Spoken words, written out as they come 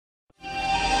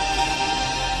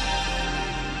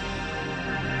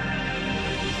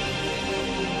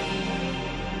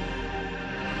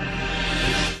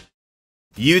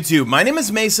YouTube, my name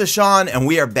is Mesa Sean, and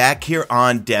we are back here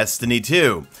on Destiny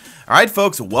 2. Alright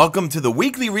folks, welcome to the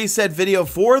weekly reset video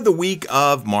for the week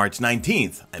of March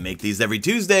 19th. I make these every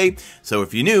Tuesday, so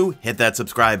if you're new, hit that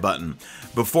subscribe button.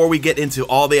 Before we get into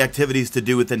all the activities to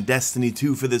do within Destiny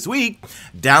 2 for this week,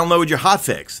 download your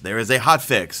hotfix. There is a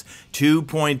hotfix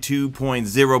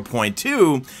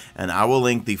 2.2.0.2, and I will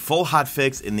link the full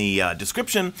hotfix in the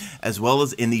description as well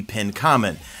as in the pinned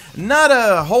comment. Not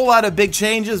a whole lot of big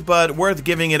changes, but worth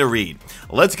giving it a read.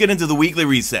 Let's get into the weekly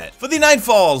reset. For the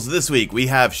Nightfalls this week, we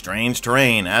have Strange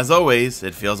Terrain. As always,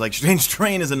 it feels like Strange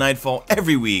Terrain is a Nightfall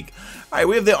every week. Alright,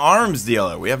 we have the Arms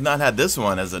Dealer. We have not had this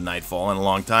one as a Nightfall in a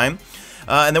long time.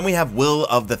 And then we have Will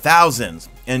of the Thousands.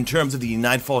 In terms of the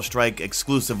Nightfall Strike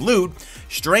exclusive loot,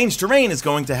 Strange Terrain is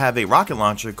going to have a rocket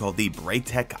launcher called the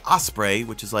Braytech Osprey,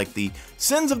 which is like the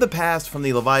Sins of the Past from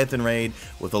the Leviathan raid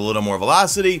with a little more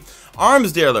velocity.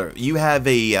 Arms Dealer, you have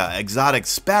a exotic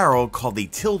sparrow called the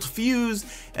Tilt Fuse,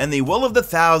 and the Will of the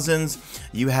Thousands,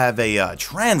 you have a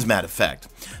transmat effect.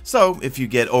 So if you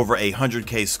get over a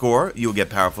 100k score, you will get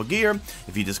powerful gear.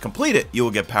 If you just complete it, you will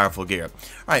get powerful gear.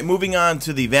 Alright, moving on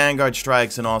to the Vanguard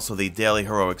Strikes and also the Daily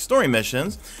Heroic Story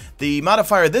missions. The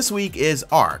modifier this week is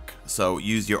Arc, so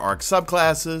use your Arc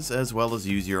subclasses as well as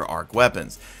use your Arc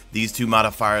weapons. These two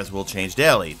modifiers will change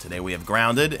daily. Today we have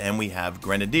Grounded and we have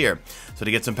Grenadier. So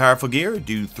to get some powerful gear,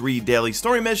 do 3 daily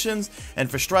story missions,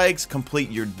 and for strikes, complete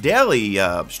your daily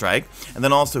strike, and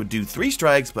then also do 3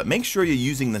 strikes, but make sure you're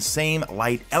using the same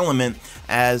light element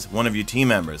as one of your team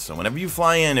members. So whenever you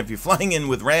fly in, if you're flying in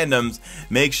with randoms,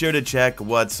 make sure to check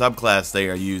what subclass they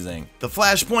are using. The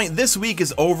flashpoint this week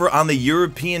is over on the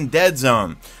European Dead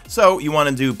Zone. So you want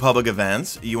to do public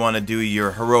events, you want to do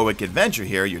your heroic adventure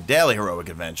here, your daily heroic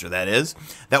adventure that is.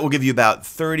 That will give you about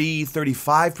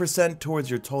 30-35% towards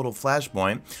your total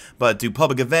flashpoint. But do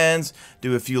public events,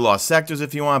 do a few lost sectors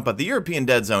if you want, but the European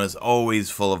Dead Zone is always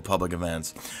full of public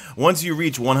events. Once you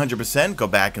reach 100%, go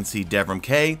back and see Devram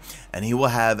K, and he will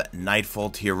have Nightfall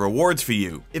tier rewards for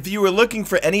you. If you were looking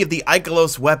for any of the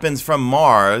Ikelos weapons from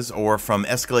Mars or from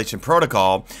Escalation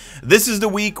Protocol, this is the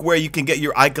week where you can get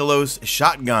your Ikelos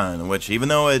shotgun, which even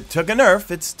though it took a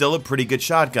nerf, it's still a pretty good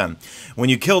shotgun. When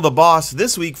you kill the boss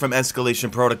this week from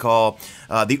Escalation Protocol,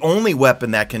 the only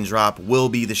weapon that can drop will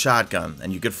be the shotgun,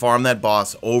 and you could farm that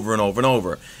boss over and over and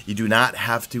over. You do not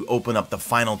have to open up the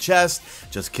final chest,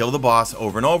 just kill the boss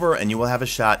over and over and you will have a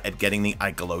shot at getting the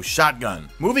Ikelos shotgun.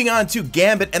 Moving on to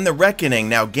Gambit and the Reckoning.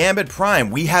 Now Gambit Prime,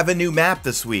 we have a new map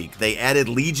this week. They added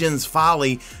Legion's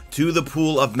Folly to the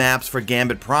pool of maps for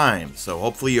Gambit Prime, so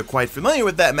hopefully you're quite familiar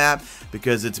with that map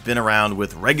because it's been around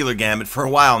with regular Gambit for a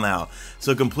while now.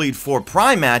 So complete 4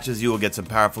 Prime matches, you will get some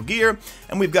powerful gear,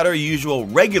 and we've got our usual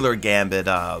regular Gambit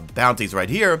bounties right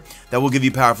here that will give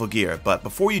you powerful gear. But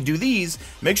before you do these,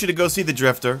 make sure to go see the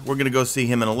Drifter. We're going to go see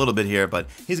him in a little bit here, but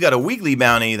he's got a weekly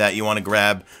bounty that you want to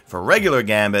grab for regular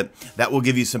Gambit that will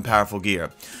give you some powerful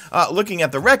gear. Looking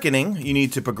at the Reckoning, you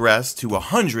need to progress to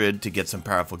 100 to get some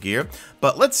powerful gear,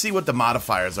 but let's see what the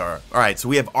modifiers are. Alright, so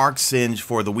we have Arc Singe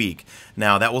for the week.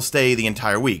 Now that will stay the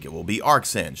entire week. It will be Arc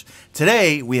Singe.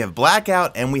 Today we have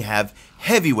Blackout and we have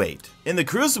Heavyweight. In the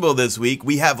Crucible this week,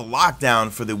 we have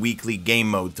Lockdown for the weekly game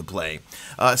mode to play.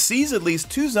 Seize at least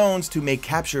 2 zones to make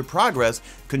capture progress,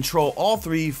 control all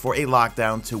 3 for a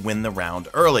lockdown to win the round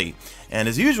early. And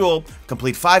as usual,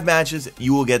 complete 5 matches,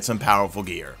 you will get some powerful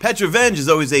gear. Pet Revenge is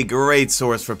always a great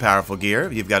source for powerful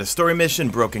gear. You've got a story mission,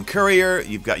 Broken Courier,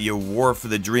 you've got your War for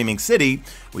the Dreaming City,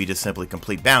 where you just simply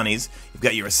complete bounties, you've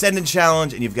got your Ascendant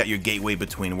Challenge, and you've got your Gateway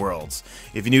Between Worlds.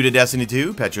 If you're new to Destiny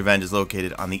 2, Pet Revenge is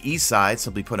located on the east side.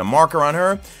 Simply put a marker on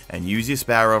her and use your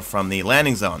Sparrow from the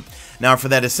landing zone. Now for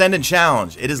that Ascendant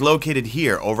Challenge, it is located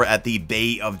here over at the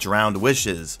Bay of Drowned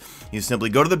Wishes. You simply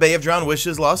go to the Bay of Drowned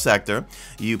Wishes Lost Sector,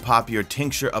 you pop your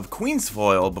Tincture of Queen's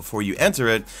Foil before you enter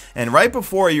it, and right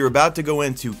before you're about to go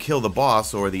in to kill the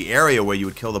boss, or the area where you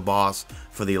would kill the boss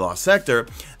for the Lost Sector,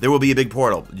 there will be a big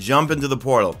portal. Jump into the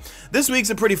portal. This week's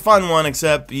a pretty fun one,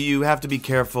 except you have to be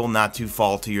careful not to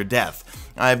fall to your death.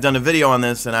 I've done a video on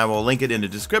this and I will link it in the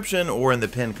description or in the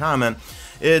pinned comment.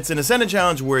 It's an Ascendant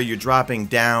Challenge where you're dropping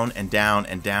down and down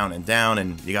and down and down,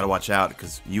 and you gotta watch out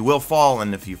because you will fall,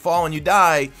 and if you fall and you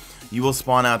die, you will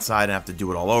spawn outside and have to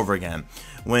do it all over again.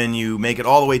 When you make it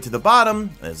all the way to the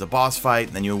bottom, there's a boss fight,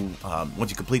 and then you,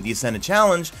 once you complete the Ascendant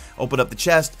Challenge, open up the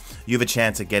chest, you have a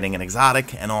chance at getting an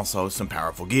exotic and also some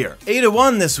powerful gear.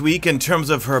 Ada1 this week in terms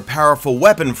of her powerful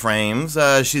weapon frames,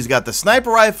 she's got the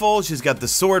sniper rifle, she's got the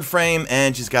sword frame,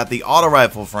 and she's got the auto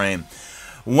rifle frame.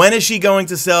 When is she going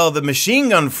to sell the machine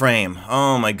gun frame?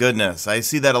 Oh my goodness. I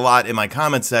see that a lot in my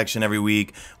comment section every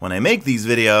week when I make these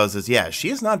videos. Is yeah, she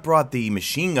has not brought the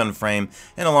machine gun frame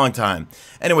in a long time.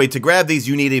 Anyway, to grab these,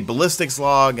 you need a ballistics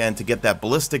log, and to get that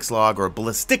ballistics log or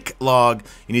ballistic log,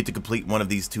 you need to complete one of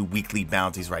these 2 weekly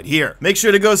bounties right here. Make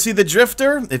sure to go see the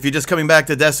Drifter. If you're just coming back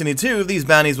to Destiny 2, these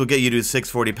bounties will get you to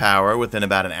 640 power within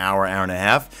about an hour, hour and a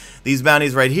half. These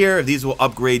bounties right here, these will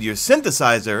upgrade your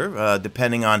synthesizer,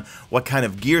 depending on what kind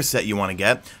of gear set you want to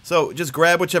get. So just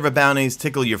grab whichever bounties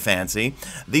tickle your fancy.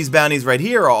 These bounties right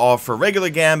here are all for regular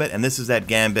Gambit, and this is that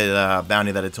Gambit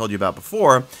bounty that I told you about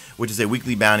before, which is a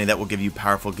weekly bounty that will give you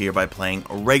powerful gear by playing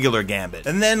regular Gambit.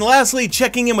 And then lastly,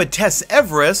 checking in with Tess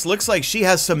Everest, looks like she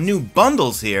has some new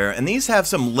bundles here, and these have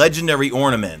some legendary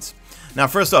ornaments. Now,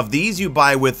 first off, these you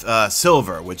buy with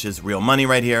silver, which is real money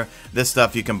right here. This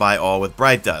stuff you can buy all with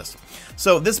Bright Dust.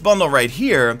 So this bundle right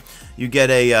here, you get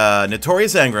a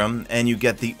Notorious Engram, and you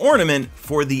get the ornament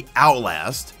for the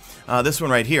Outlast. This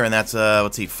one right here, and that's,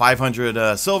 let's see,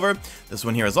 500 silver. This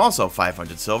one here is also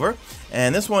 500 silver.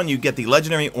 And this one, you get the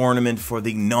legendary ornament for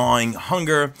the Gnawing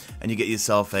Hunger, and you get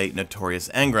yourself a Notorious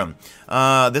Engram.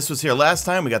 This was here last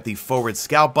time. We got the Forward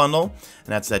Scout bundle, and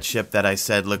that's that ship that I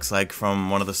said looks like from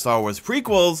one of the Star Wars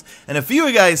prequels. And a few of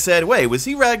you guys said, wait, was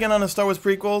he ragging on the Star Wars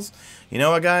prequels? You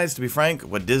know what, guys, to be frank,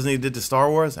 what Disney did to Star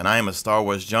Wars, and I am a Star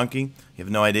Wars junkie, you have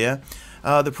no idea.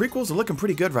 The prequels are looking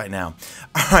pretty good right now.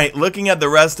 Alright, looking at the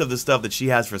rest of the stuff that she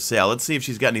has for sale, let's see if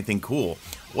she's got anything cool.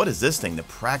 What is this thing? The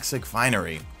Praxic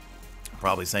Finery.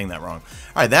 Probably saying that wrong.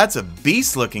 Alright, that's a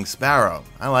beast-looking sparrow.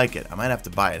 I like it. I might have to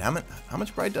buy it. How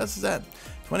much Bright Dust is that?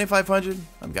 2,500?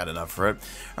 I've got enough for it.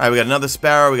 Alright, we got another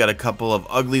sparrow. We got a couple of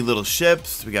ugly little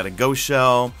ships. We got a ghost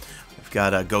shell. We've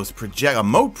got a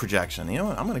moat projection. You know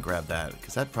what? I'm going to grab that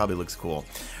because that probably looks cool.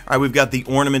 All right, we've got the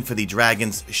ornament for the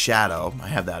Dragon's Shadow. I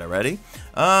have that already.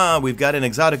 We've got an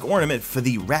exotic ornament for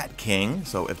the Rat King,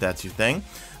 so if that's your thing.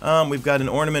 We've got an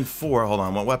ornament for, hold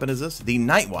on, what weapon is this? The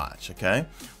Night Watch, okay.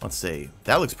 Let's see.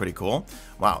 That looks pretty cool.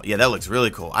 Wow, yeah, that looks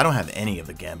really cool. I don't have any of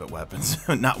the Gambit weapons.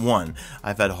 Not one.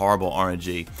 I've had horrible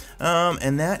RNG.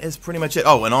 And that is pretty much it.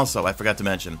 Oh, and also, I forgot to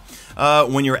mention,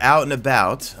 when you're out and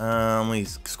about, let me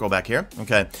scroll back here.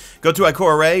 Okay. Go to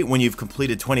Ikora Ray when you've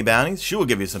completed 20 bounties. She will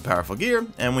give you some powerful gear.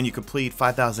 And when you complete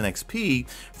 5,000 XP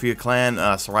for your clan,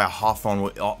 Soraya Hawthorne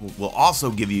will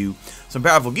also give you some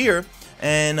powerful gear.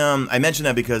 And I mention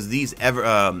that because these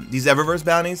Eververse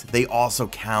bounties, they also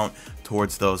count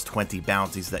towards those 20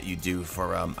 bounties that you do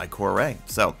for Ikora Ray.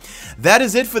 So that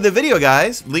is it for the video,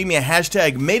 guys. Leave me a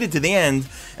hashtag made it to the end,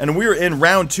 and we're in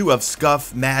round 2 of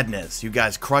Scuff Madness. You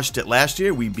guys crushed it last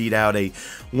year. We beat out a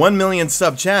 1 million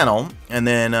sub channel, and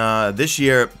then this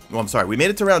year, well, I'm sorry, we made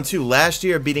it to round 2 last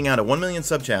year, beating out a 1 million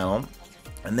sub channel,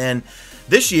 and then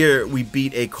this year, we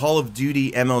beat a Call of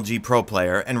Duty MLG Pro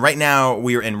player, and right now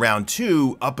we are in round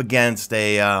 2 up against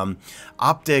a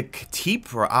Optic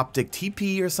Teep or Optic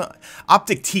TP or something.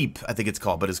 Optic Teep, I think it's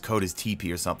called, but his code is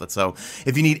TP or something. So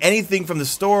if you need anything from the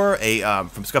store,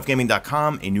 from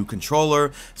scuffgaming.com, a new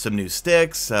controller, some new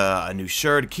sticks, a new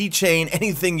shirt, a keychain,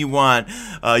 anything you want,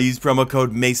 use promo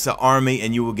code Mesa Army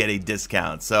and you will get a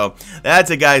discount. So that's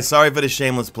it, guys. Sorry for the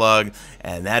shameless plug,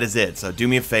 and that is it. So do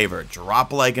me a favor,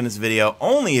 drop a like in this video,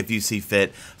 only if you see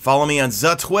fit. Follow me on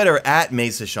the Twitter at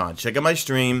MesaSean. Check out my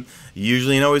stream,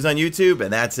 usually and always on YouTube,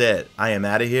 and that's it. I am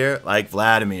out of here like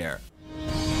Vladimir.